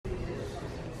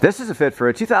This is a fit for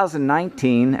a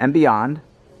 2019 and beyond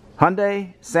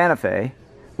Hyundai Santa Fe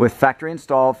with factory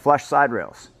installed flush side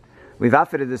rails. We've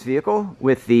outfitted this vehicle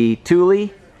with the Thule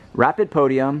Rapid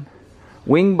Podium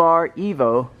WingBar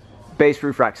EVO base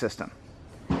roof rack system.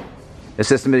 The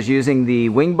system is using the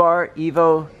WingBar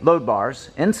EVO load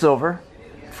bars in silver,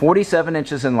 47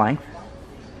 inches in length,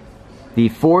 the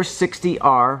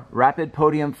 460R Rapid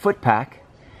Podium Foot Pack,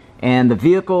 and the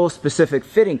vehicle-specific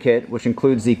fitting kit, which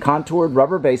includes the contoured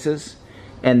rubber bases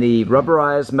and the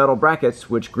rubberized metal brackets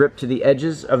which grip to the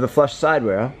edges of the flush side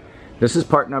rail. This is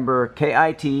part number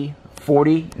KIT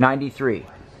 4093.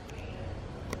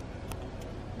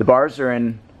 The bars are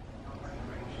in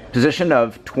position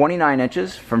of 29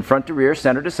 inches from front to rear,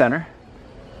 center to center.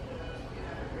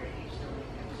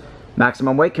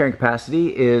 Maximum weight carrying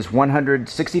capacity is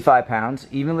 165 pounds,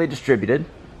 evenly distributed.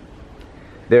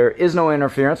 There is no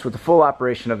interference with the full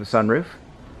operation of the sunroof.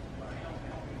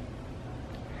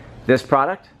 This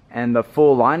product and the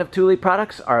full line of Thule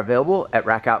products are available at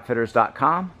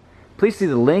rackoutfitters.com. Please see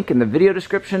the link in the video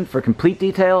description for complete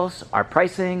details, our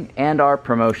pricing, and our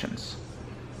promotions.